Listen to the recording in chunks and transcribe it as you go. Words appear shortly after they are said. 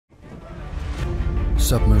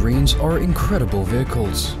Submarines are incredible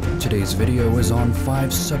vehicles. Today's video is on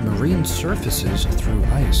 5 submarine surfaces through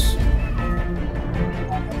ice.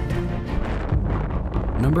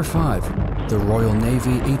 Number 5. The Royal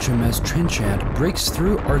Navy HMS Trenchant breaks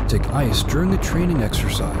through Arctic ice during a training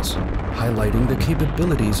exercise, highlighting the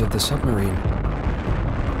capabilities of the submarine.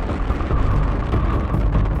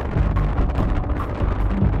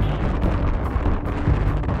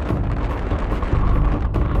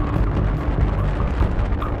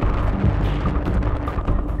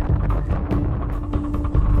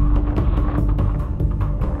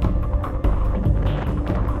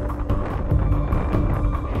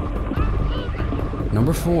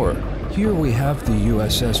 Number 4. Here we have the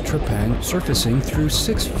USS Trepang surfacing through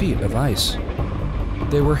 6 feet of ice.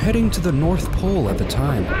 They were heading to the North Pole at the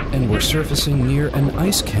time and were surfacing near an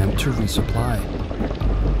ice camp to resupply.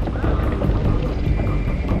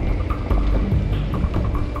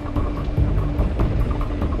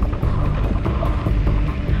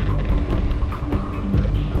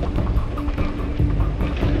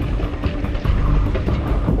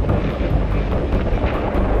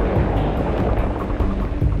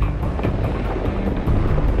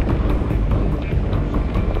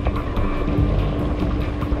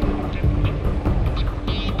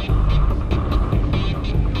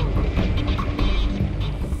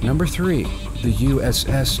 Number 3. The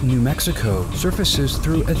USS New Mexico surfaces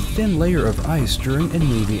through a thin layer of ice during a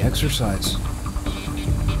Navy exercise.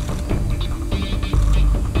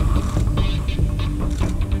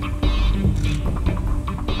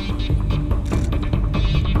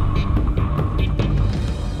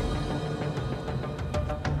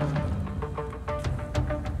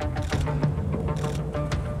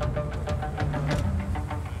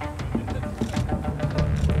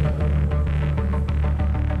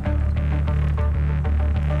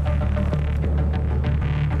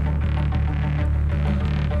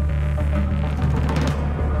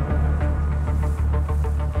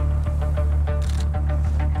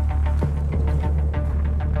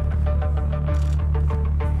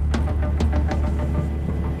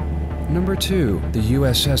 Number 2. The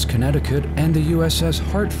USS Connecticut and the USS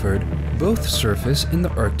Hartford both surface in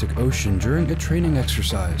the Arctic Ocean during a training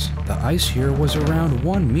exercise. The ice here was around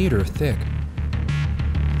 1 meter thick.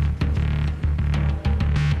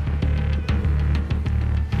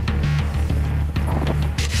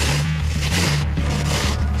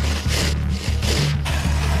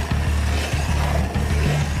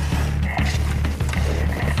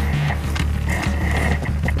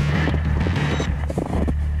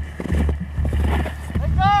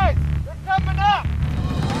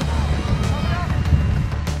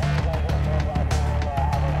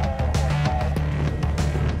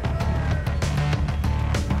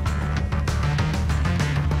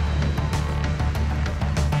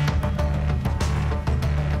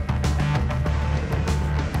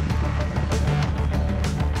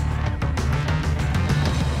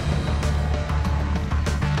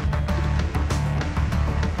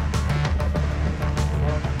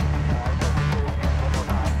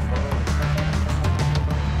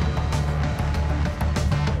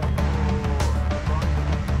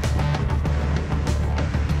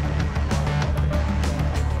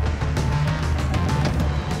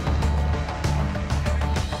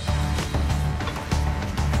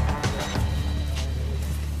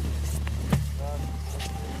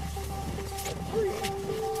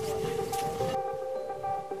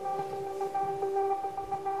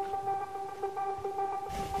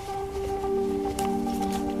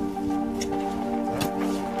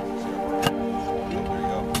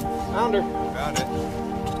 Found her. Found it.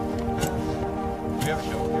 We have a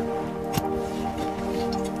show here.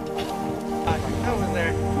 That was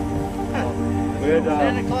there. With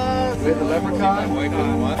Santa Claus. with the leprechaun. Wait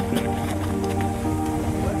on what?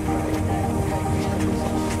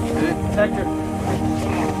 Hector.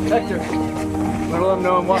 Let them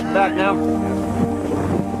know I'm walking back now.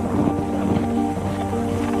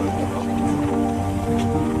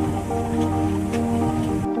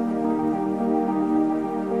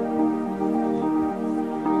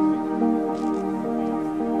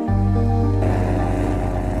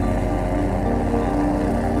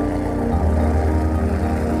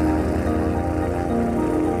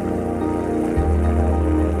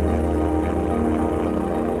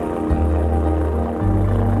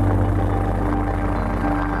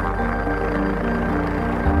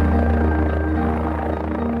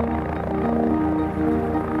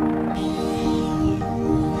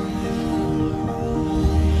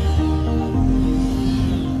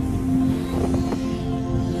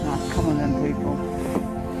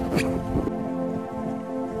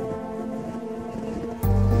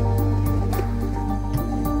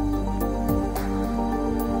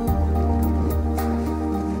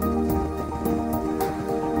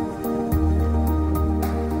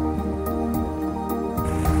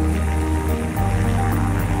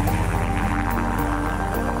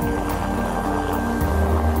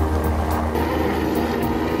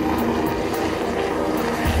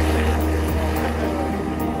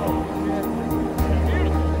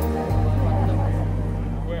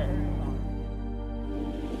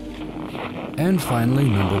 And finally,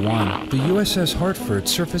 number 1, the USS Hartford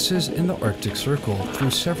surfaces in the Arctic Circle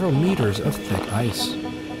through several meters of thick ice.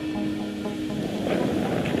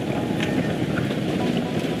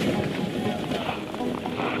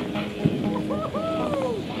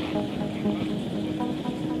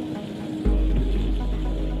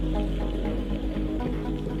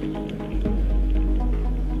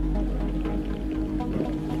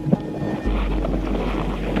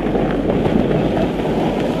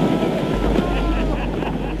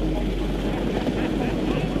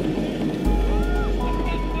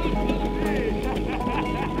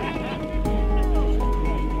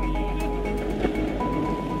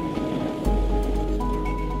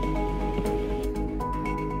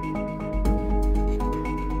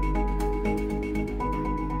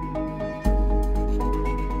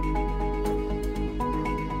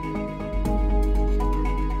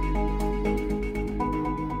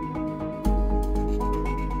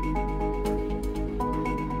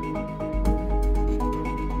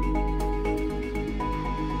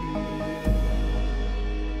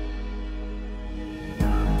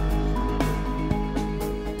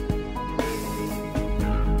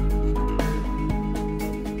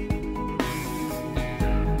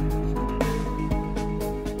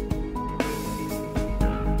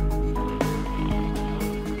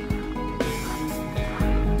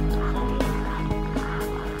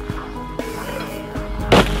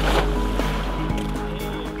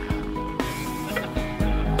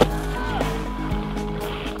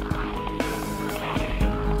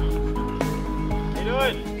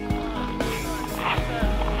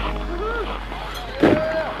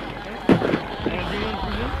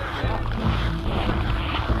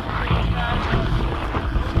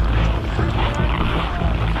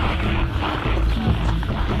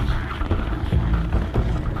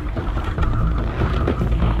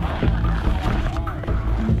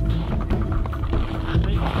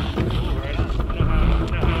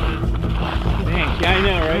 Yeah, I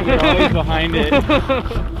know, right? You're always behind it.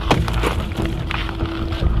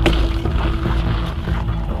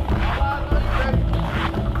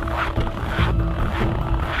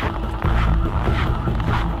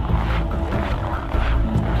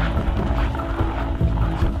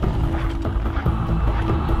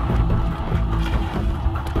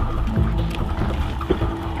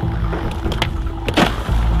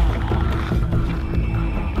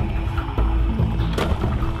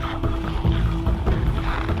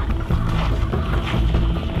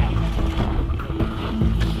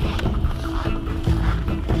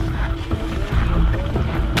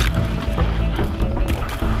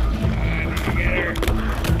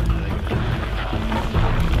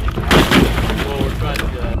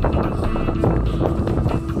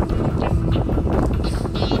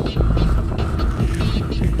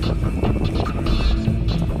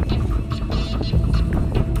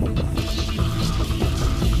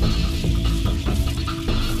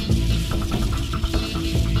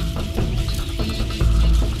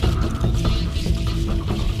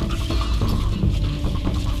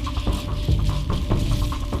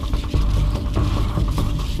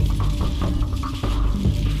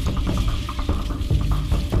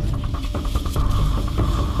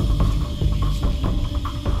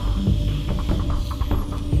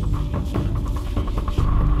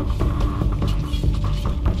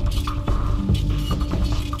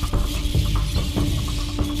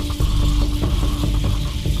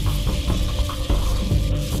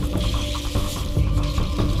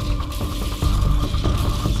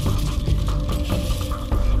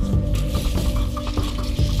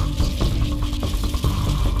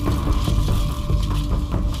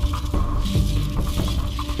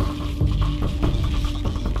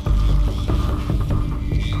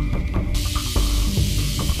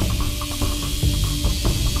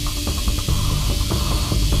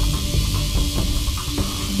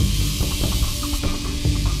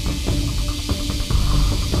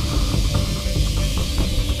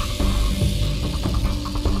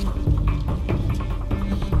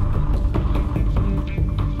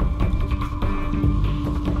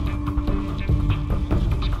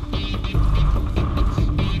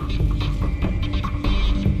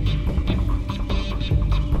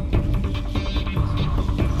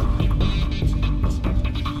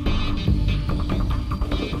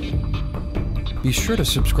 Be sure to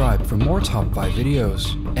subscribe for more Top 5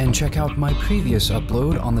 videos, and check out my previous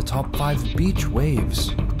upload on the Top 5 beach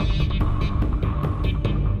waves.